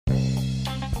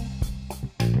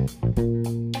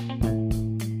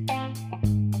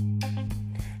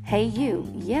Hey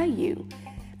you, yeah you.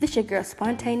 This your girl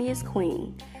Spontaneous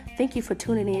Queen. Thank you for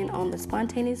tuning in on the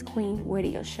Spontaneous Queen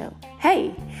radio show.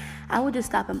 Hey, I was just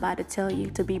stopping by to tell you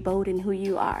to be bold in who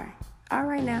you are. All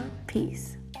right now,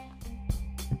 peace.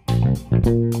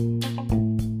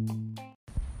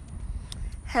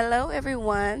 Hello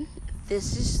everyone,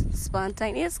 this is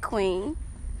Spontaneous Queen.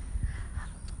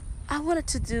 I wanted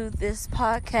to do this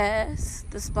podcast,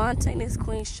 the Spontaneous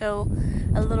Queen show,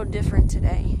 a little different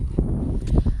today.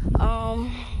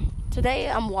 Today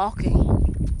I'm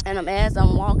walking, and as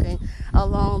I'm walking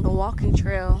along the walking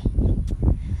trail,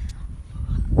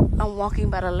 I'm walking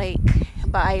by a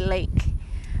lake.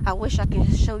 I wish I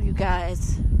could show you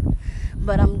guys,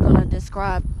 but I'm gonna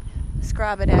describe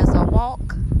it as a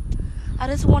walk. I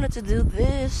just wanted to do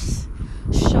this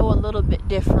show a little bit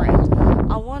different.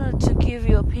 I wanted to give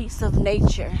you a piece of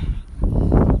nature,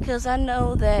 because I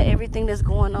know that everything that's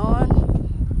going on,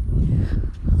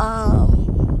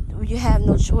 you have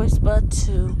no choice but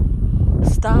to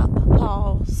stop,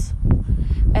 pause,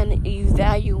 and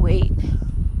evaluate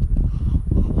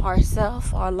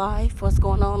ourselves, our life, what's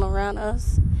going on around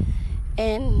us.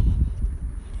 And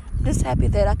I'm just happy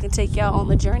that I can take y'all on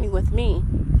the journey with me.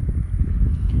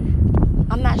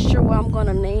 I'm not sure what I'm going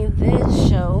to name this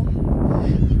show,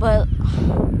 but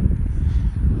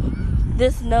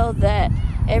just know that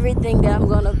everything that I'm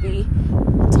going to be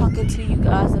talking to you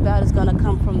guys about is going to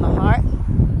come from the heart.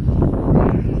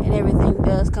 And everything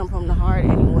does come from the heart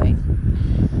anyway.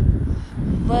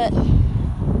 But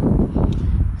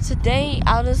today,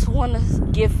 I just want to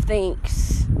give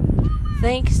thanks.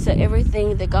 Thanks to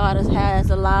everything that God has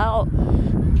allowed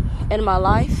in my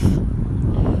life.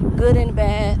 Good and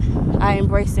bad. I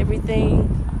embrace everything.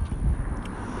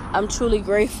 I'm truly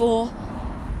grateful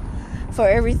for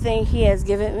everything He has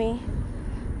given me.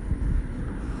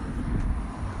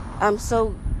 I'm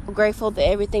so grateful that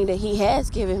everything that He has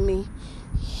given me,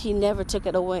 He never took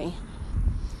it away.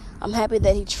 I'm happy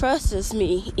that He trusts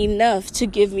me enough to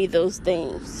give me those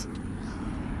things.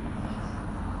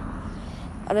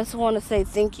 I just want to say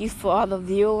thank you for all the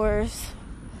viewers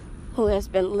who has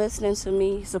been listening to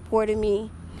me, supporting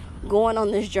me, going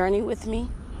on this journey with me.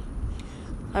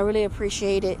 I really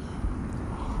appreciate it.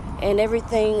 And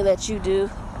everything that you do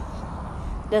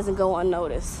doesn't go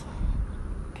unnoticed.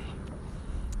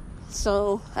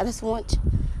 So I just want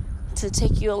to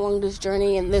take you along this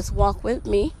journey and this walk with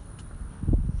me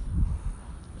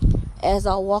as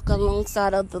I walk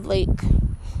alongside of the lake.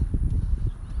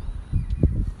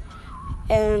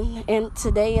 And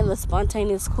today in the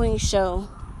Spontaneous Queen show,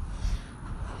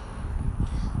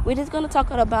 we're just going to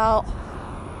talk about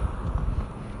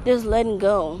just letting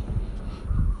go.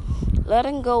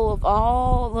 Letting go of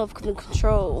all of the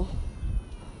control.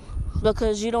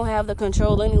 Because you don't have the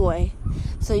control anyway.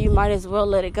 So you might as well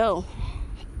let it go.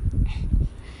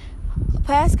 The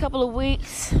past couple of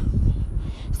weeks,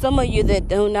 some of you that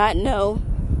do not know,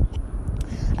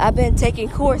 I've been taking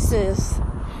courses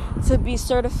to be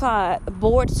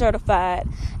board certified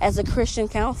as a Christian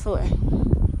counselor.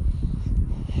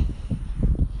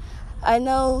 I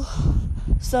know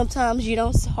sometimes you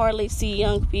don't hardly see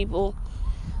young people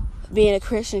being a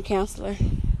Christian counselor,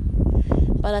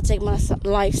 but I take my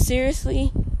life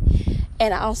seriously,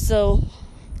 and I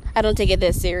don't take it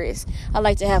that serious. I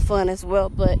like to have fun as well,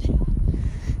 but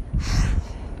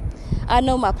I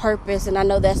know my purpose, and I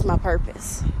know that's my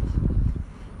purpose.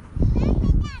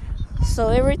 So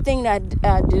everything that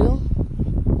I do,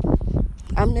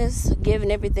 I'm just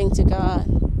giving everything to God,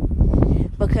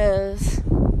 because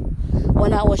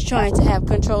when I was trying to have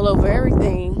control over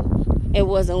everything, it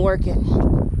wasn't working.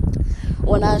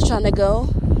 When I was trying to go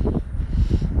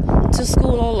to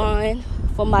school online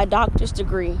for my doctor's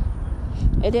degree,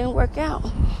 it didn't work out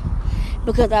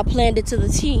because I planned it to the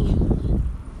T,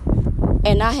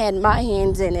 and I had my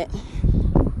hands in it.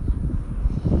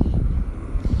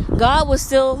 God was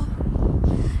still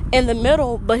in the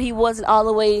middle, but He wasn't all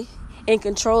the way in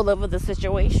control over the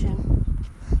situation.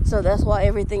 So that's why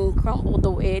everything crumbled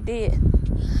the way it did.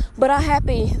 But I'm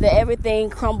happy that everything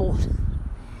crumbled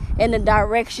in the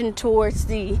direction towards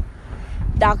the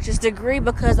doctor's degree,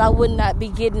 because I would not be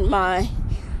getting my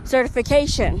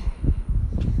certification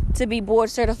to be board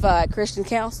certified Christian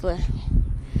counselor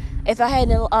if I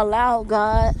hadn't allowed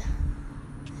God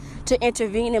to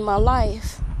intervene in my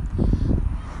life.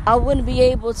 I wouldn't be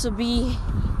able to be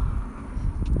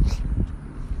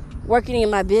working in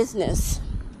my business.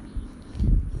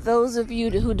 Those of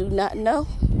you who do not know,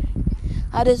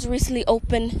 I just recently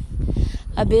opened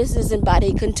a business in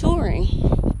body contouring.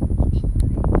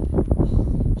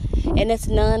 And it's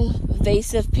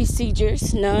non-invasive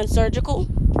procedures, non-surgical.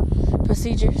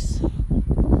 procedures.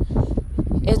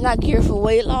 It's not geared for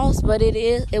weight loss, but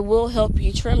it will help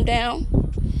you trim down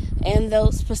and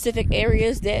those specific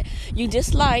areas that you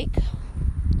dislike.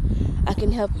 I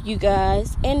can help you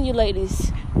guys and you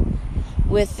ladies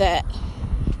with that.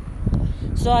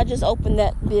 So I just opened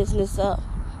that business up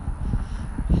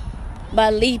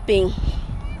by leaping.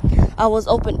 I was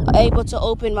able to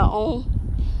open my own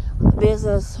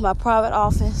business, my private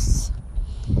office,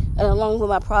 and along with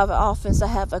my private office, I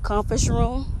have a conference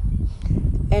room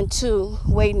and 2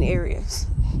 waiting areas.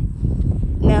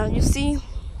 Now, you see,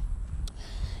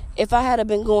 if I had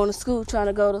been going to school, trying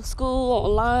to go to school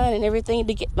online and everything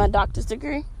to get my doctor's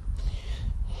degree,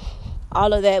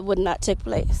 all of that would not take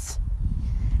place.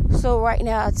 So right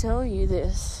now, I tell you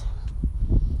this.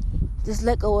 Just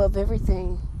let go of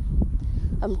everything.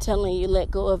 I'm telling you,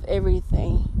 let go of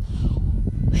everything.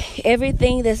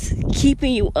 Everything that's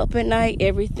keeping you up at night,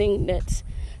 everything that's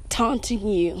taunting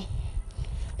you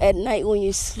at night when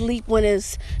you sleep, when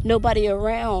there's nobody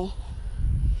around,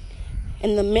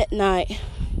 in the midnight,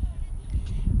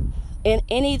 and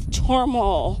any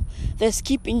turmoil that's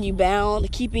keeping you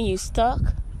bound, keeping you stuck.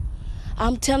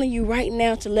 I'm telling you right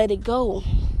now to let it go.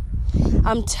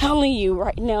 I'm telling you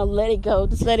right now, let it go.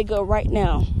 Just let it go right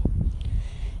now.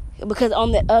 Because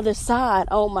on the other side,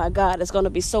 oh my God, it's going to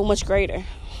be so much greater.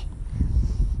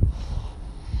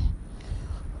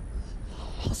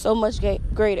 So much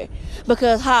greater.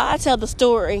 Because how I tell the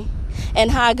story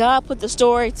and how God put the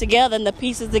story together and the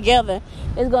pieces together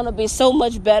is going to be so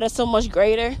much better, so much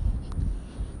greater,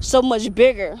 so much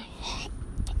bigger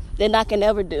than I can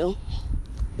ever do.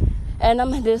 And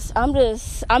I'm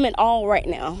in awe right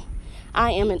now.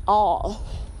 I am in awe.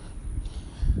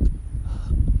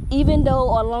 Even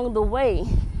though along the way,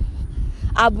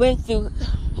 I went through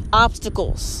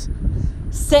obstacles,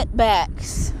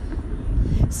 setbacks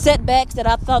that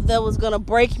I thought that was going to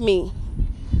break me,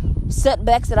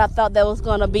 setbacks that I thought that was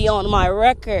going to be on my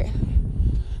record,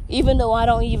 even though I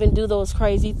don't even do those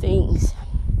crazy things.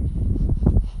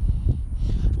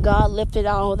 God lifted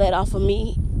all that off of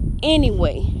me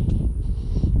anyway,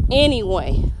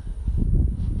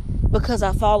 because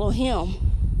I follow Him.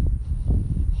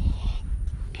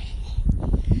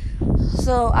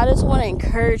 So I just want to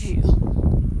encourage you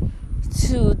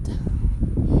to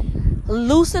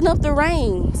loosen up the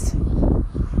reins.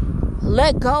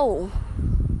 Let go.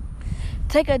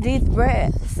 Take a deep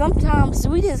breath. Sometimes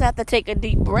we just have to take a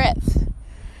deep breath.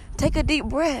 Take a deep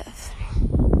breath.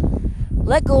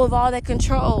 Let go of all that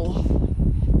control.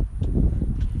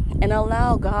 And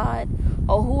allow God,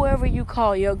 or whoever you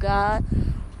call your God,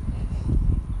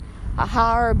 a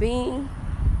higher being,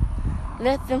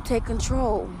 let them take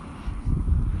control.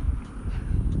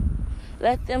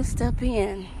 Let them step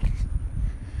in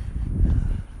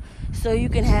so you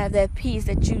can have that peace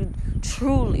that you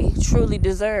truly, truly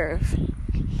deserve.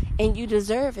 And you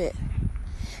deserve it.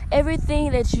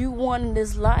 Everything that you want in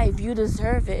this life, you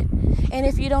deserve it. And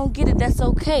if you don't get it, that's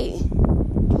okay.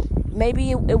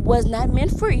 Maybe it was not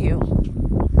meant for you.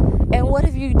 And what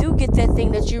if you do get that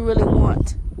thing that you really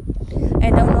want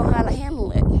and don't know how to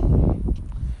handle it?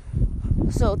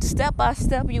 So step by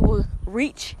step, you will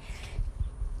reach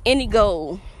any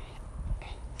goal,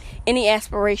 any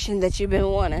aspiration that you've been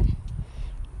wanting.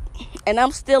 And I'm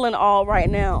still in awe right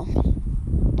now.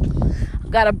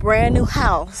 I've got a brand new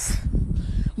house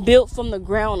built from the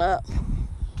ground up.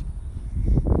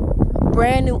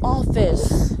 Brand new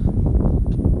office.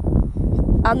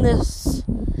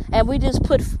 And we just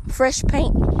put fresh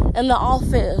paint in the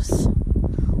office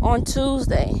on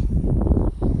Tuesday.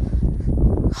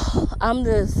 I'm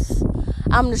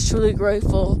just truly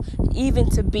grateful even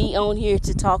to be on here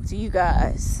to talk to you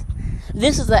guys.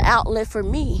 This is an outlet for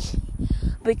me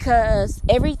because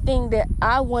everything that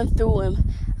I went through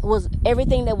was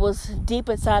everything that was deep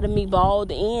inside of me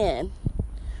balled in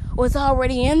was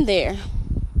already in there.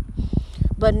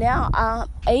 But now I'm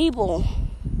able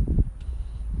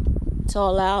to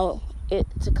allow it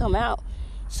to come out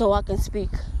so I can speak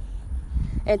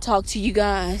and talk to you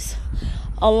guys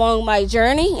along my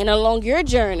journey and along your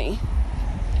journey.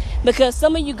 Because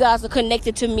some of you guys are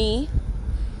connected to me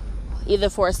either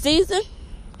for a season,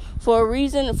 for a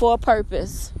reason, and for a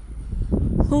purpose.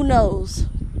 Who knows?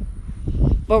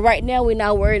 But right now we're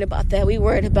not worried about that. We're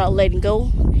worried about letting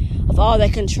go of all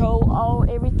that control,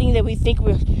 everything that we think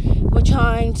we're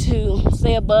trying to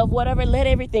stay above, whatever. Let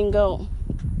everything go.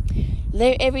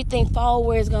 Let everything fall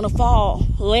where it's going to fall.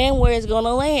 Land where it's going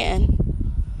to land.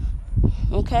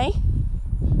 Okay?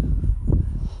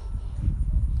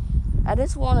 I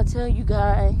just want to tell you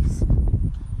guys,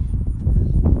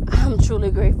 I'm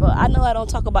truly grateful. I know I don't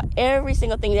talk about every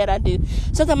single thing that I do.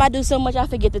 Sometimes I do so much I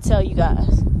forget to tell you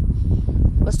guys.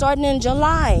 But starting in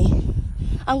July,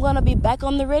 I'm going to be back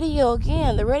on the radio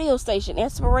again. The radio station,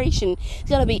 Inspiration. It's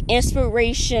going to be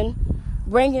inspiration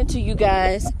bringing to you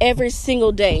guys every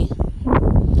single day.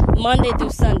 Monday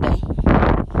through Sunday.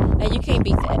 And you can't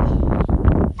beat that.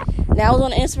 Now I was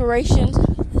on the Inspiration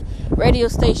radio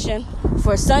station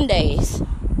for Sundays.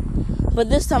 But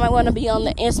this time I want to be on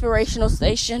the inspirational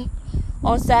station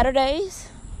on Saturdays.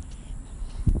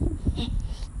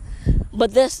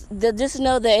 But just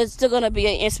know that it's still going to be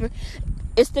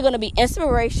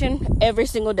inspiration every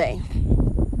single day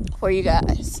for you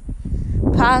guys.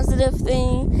 Positive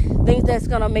things that's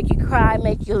going to make you cry,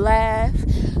 make you laugh.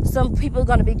 Some people are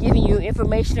going to be giving you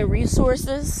information and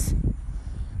resources.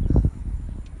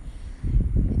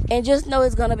 And just know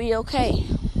it's going to be okay.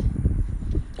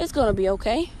 It's going to be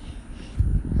okay.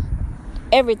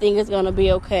 Everything is going to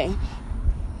be okay.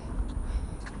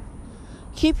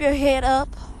 Keep your head up.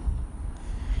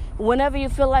 Whenever you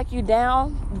feel like you're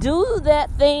down, do that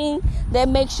thing that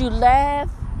makes you laugh,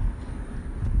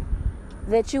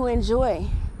 that you enjoy.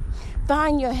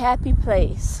 Find your happy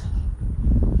place.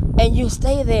 And you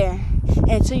stay there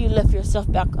until you lift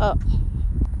yourself back up.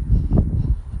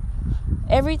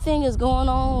 Everything is going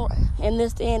on in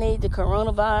this day and age. The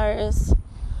coronavirus,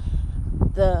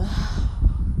 the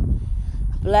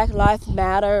Black Lives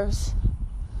Matters,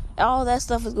 all that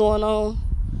stuff is going on.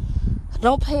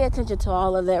 Don't pay attention to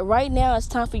all of that. Right now, it's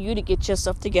time for you to get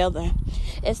yourself together.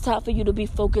 It's time for you to be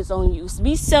focused on you.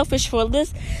 Be selfish for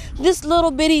this little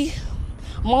bitty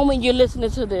moment you're listening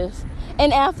to this.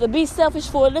 And after, be selfish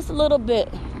for just a little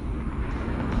bit.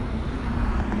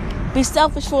 Be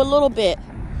selfish for a little bit.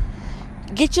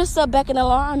 Get yourself back in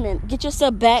alignment. Get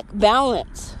yourself back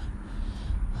balanced.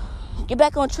 Get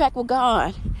back on track with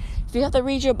God. If you have to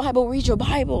read your Bible, read your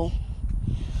Bible.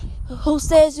 Who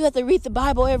says you have to read the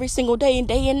Bible every single day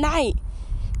and night?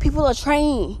 People are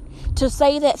trained to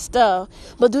say that stuff.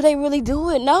 But do they really do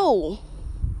it? No.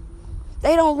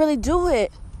 They don't really do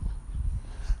it.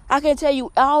 I can tell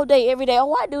you all day, every day,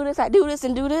 oh, I do this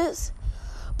and do this.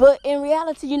 But in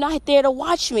reality, you're not there to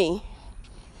watch me.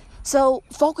 So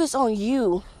focus on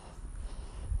you.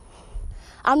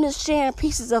 I'm just sharing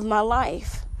pieces of my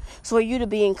life for you to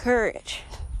be encouraged.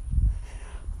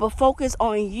 But focus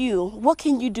on you. What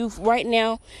can you do right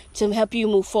now to help you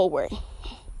move forward?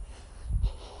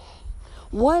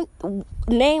 Name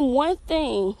one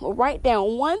thing, or write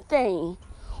down one thing,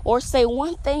 or say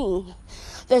one thing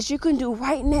that you can do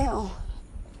right now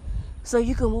so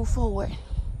you can move forward.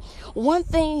 One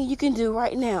thing you can do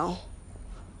right now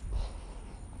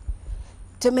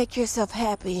to make yourself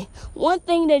happy. One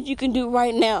thing that you can do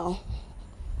right now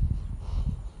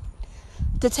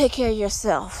to take care of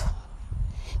yourself.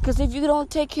 Because if you don't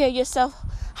take care of yourself,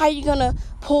 how are you going to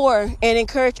pour and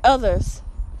encourage others?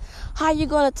 How are you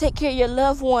going to take care of your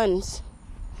loved ones?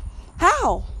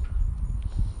 How?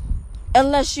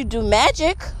 Unless you do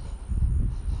magic.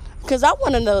 Because I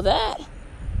want to know that.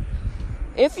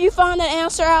 If you find that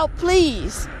answer out,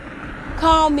 please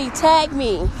call me, tag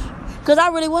me. Because I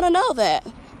really want to know that.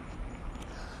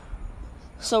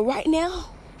 So right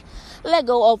now, let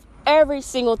go of every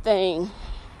single thing.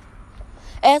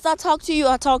 As I talk to you,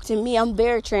 I talk to me. I'm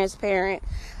very transparent.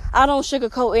 I don't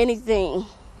sugarcoat anything.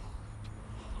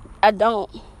 I don't.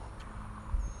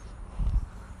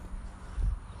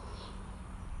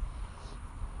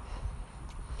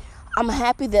 I'm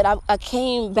happy that I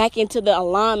came back into the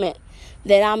alignment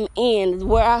that I'm in,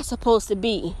 where I'm supposed to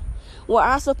be. Where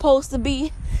I'm supposed to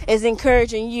be is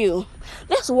encouraging you.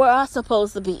 That's where I'm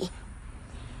supposed to be.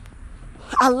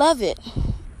 I love it.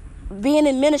 Being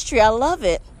in ministry, I love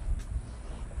it.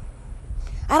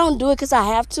 I don't do it because I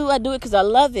have to. I do it because I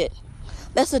love it.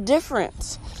 That's the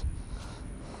difference.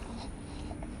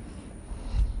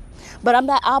 But I'm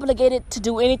not obligated to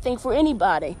do anything for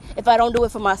anybody if I don't do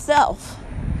it for myself.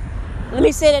 Let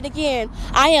me say that again.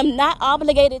 I am not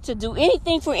obligated to do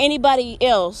anything for anybody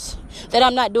else that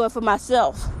I'm not doing for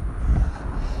myself.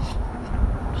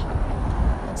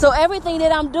 So everything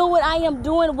that I'm doing, I am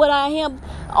doing what I am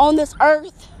on this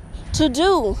earth to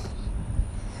do.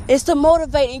 Is to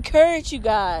motivate, encourage you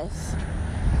guys.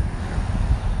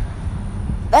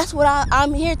 That's what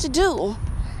I'm here to do.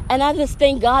 And I just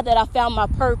thank God that I found my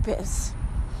purpose.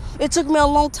 It took me a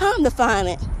long time to find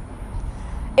it.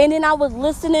 And then I was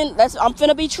listening. I'm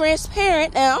finna be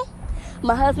transparent now.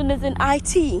 My husband is in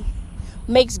IT.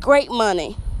 Makes great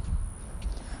money.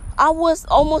 I was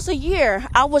almost a year.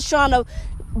 I was trying to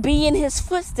be in his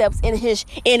footsteps, in his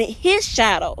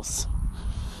shadows.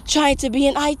 Trying to be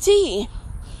in IT.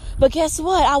 But guess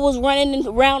what? I was running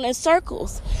around in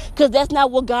circles because that's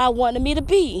not what God wanted me to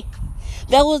be.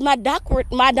 That was my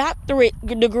doctorate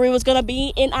degree was going to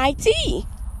be in IT.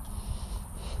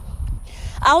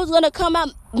 I was going to come out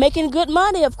making good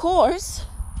money, of course,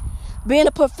 being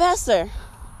a professor.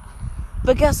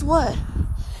 But guess what?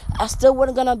 I still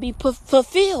wasn't going to be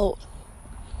fulfilled.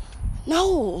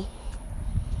 No.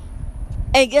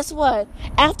 And guess what?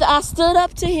 After I stood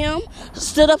up to him,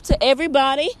 stood up to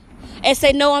everybody, and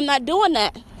say, no, I'm not doing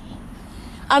that.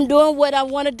 I'm doing what I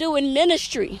want to do in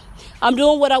ministry. I'm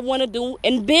doing what I want to do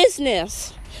in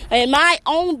business, in my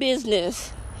own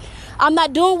business. I'm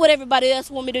not doing what everybody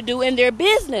else want me to do in their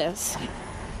business.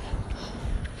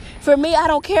 For me, I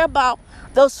don't care about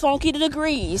those funky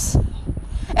degrees.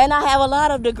 And I have a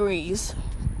lot of degrees.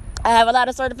 I have a lot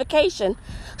of certification.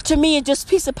 To me, it's just a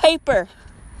piece of paper.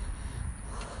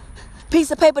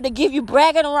 Piece of paper to give you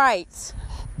bragging rights.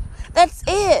 That's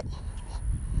it.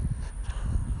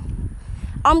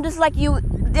 I'm just like you,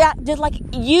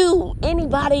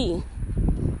 anybody.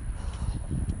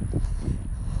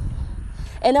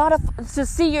 In order to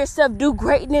see yourself do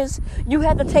greatness, you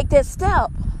have to take that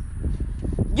step.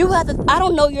 I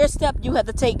don't know your step you have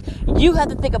to take. You have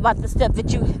to think about the step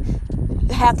that you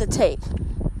have to take.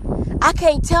 I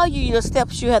can't tell you the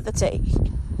steps you have to take.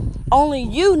 Only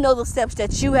you know the steps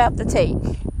that you have to take.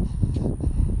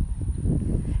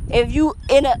 If you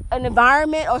in an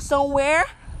environment or somewhere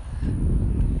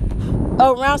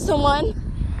around someone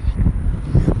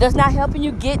that's not helping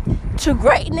you get to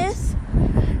greatness,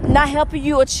 not helping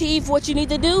you achieve what you need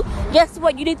to do, guess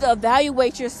what? You need to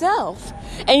evaluate yourself.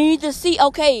 And you need to see,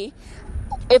 okay,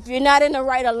 if you're not in the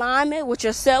right alignment with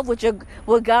yourself,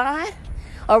 with God,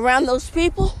 around those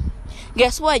people,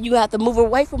 guess what? You have to move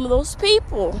away from those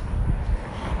people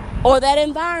or that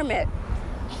environment.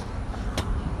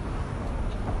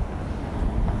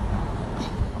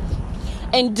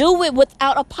 And do it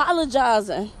without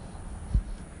apologizing.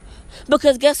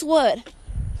 Because guess what?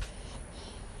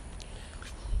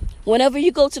 Whenever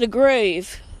you go to the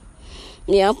grave,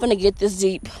 yeah, I'm gonna get this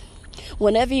deep.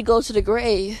 Whenever you go to the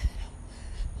grave,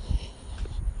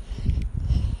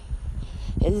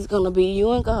 it's gonna be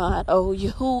you and God, or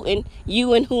you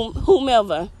and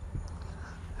whomever.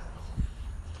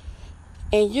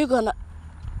 And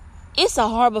it's a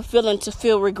horrible feeling to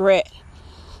feel regret.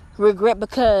 Regret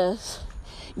because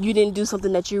you didn't do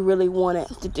something that you really wanted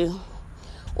to do,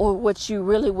 or what you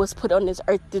really was put on this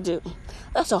earth to do.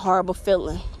 That's a horrible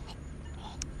feeling.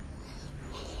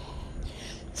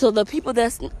 So the people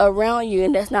that's around you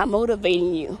and that's not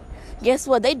motivating you, guess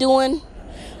what? They doing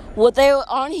what they were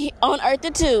on earth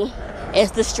to do, is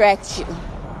distract you.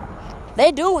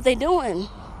 They doing what they doing.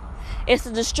 It's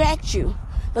to distract you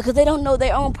because they don't know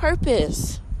their own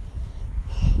purpose.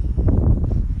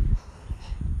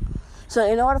 So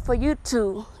in order for you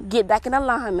to get back in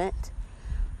alignment,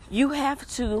 you have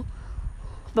to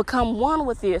become one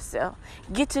with yourself.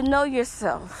 Get to know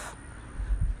yourself.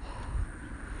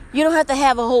 You don't have to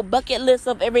have a whole bucket list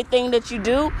of everything that you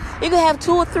do. You can have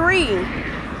 2 or 3.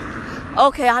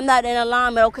 Okay, I'm not in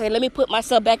alignment. Okay, let me put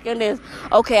myself back in this.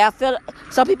 Okay, I feel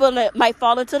some people might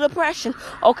fall into depression.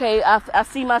 Okay, I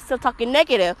see myself talking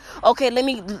negative. Okay, let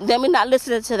me not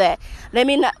listen to that. Let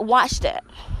me not watch that.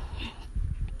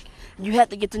 You have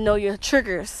to get to know your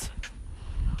triggers.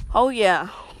 Oh yeah,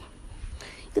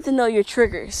 get to know your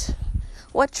triggers.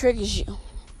 What triggers you?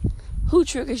 Who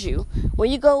triggers you? When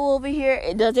you go over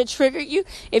here, does it trigger you?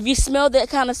 If you smell that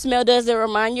kind of smell, does it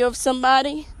remind you of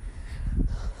somebody?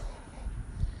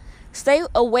 Stay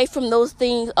away from those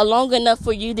things long enough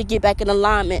for you to get back in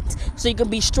alignment so you can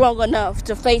be strong enough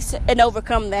to face and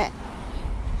overcome that.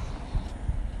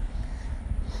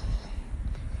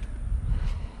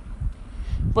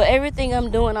 But everything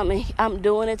I'm doing, I'm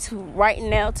doing it right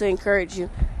now to encourage you.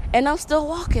 And I'm still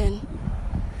walking.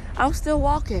 I'm still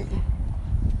walking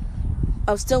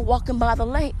by the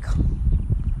lake.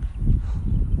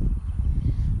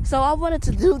 So I wanted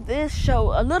to do this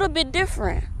show a little bit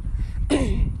different.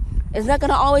 It's not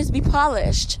going to always be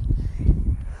polished.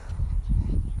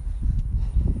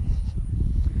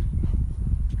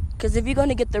 Because if you're going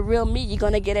to get the real me, you're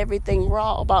going to get everything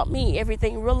raw about me,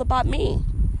 everything real about me.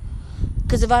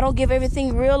 Because if I don't give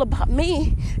everything real about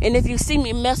me, and if you see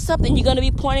me mess up, then you're going to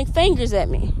be pointing fingers at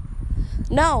me.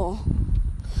 No.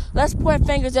 Let's point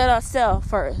fingers at ourselves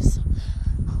first.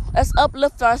 Let's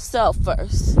uplift ourselves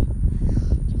first.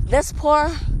 Let's pour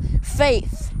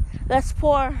faith. Let's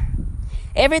pour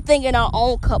everything in our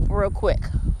own cup real quick.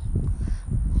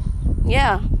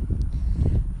 Yeah.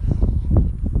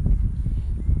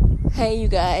 Hey, you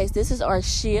guys. This is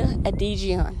Arshia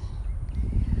Adigian,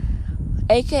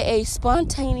 aka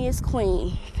Spontaneous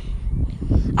Queen.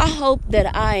 I hope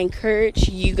that I encourage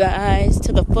you guys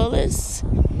to the fullest.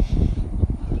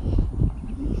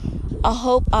 I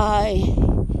hope I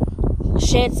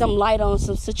shed some light on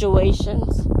some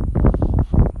situations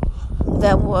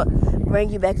that will bring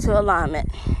you back to alignment.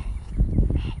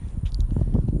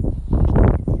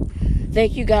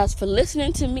 Thank you guys for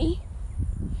listening to me.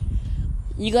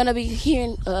 You're going to be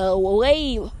hearing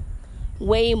way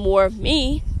more of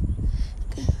me.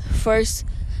 First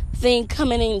thing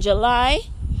coming in July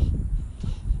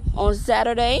on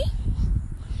Saturday.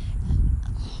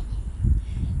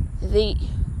 The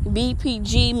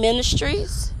BPG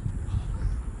Ministries,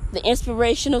 the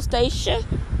inspirational station,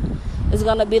 is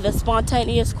going to be the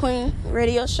Spontaneous Queen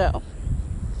radio show.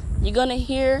 You're going to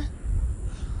hear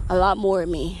a lot more of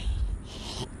me.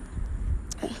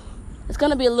 It's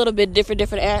going to be a little bit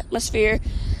different atmosphere.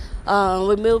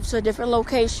 We moved to a different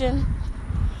location.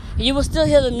 You will still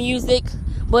hear the music,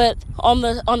 but on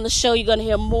the show you're going to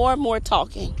hear more and more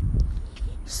talking.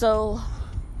 So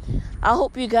I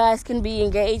hope you guys can be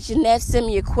engaged in that. Send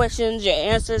me your questions, your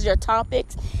answers, your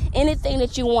topics, anything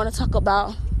that you want to talk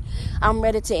about. I'm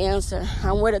ready to answer.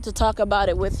 I'm ready to talk about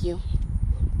it with you.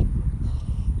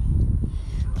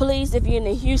 Please, if you're in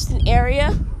the Houston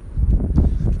area,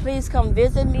 please come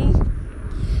visit me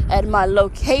at my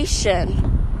location,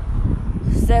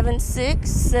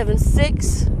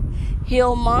 7676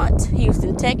 Hillmont,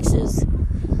 Houston, Texas,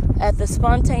 at the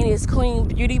Spontaneous Queen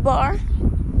Beauty Bar.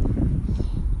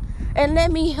 And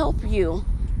let me help you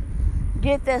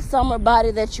get that summer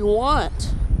body that you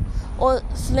want, or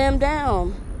slim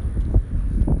down.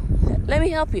 Let me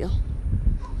help you.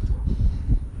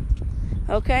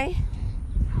 Okay?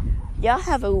 Y'all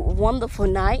have a wonderful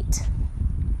night.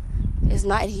 It's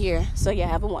night here, so y'all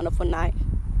have a wonderful night.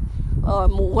 Or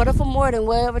wonderful morning,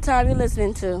 whatever time you're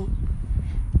listening to.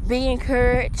 Be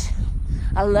encouraged.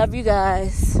 I love you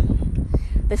guys.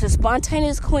 This is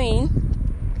Spontaneous Queen.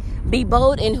 Be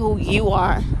bold in who you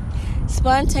are.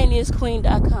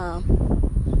 SpontaneousQueen.com.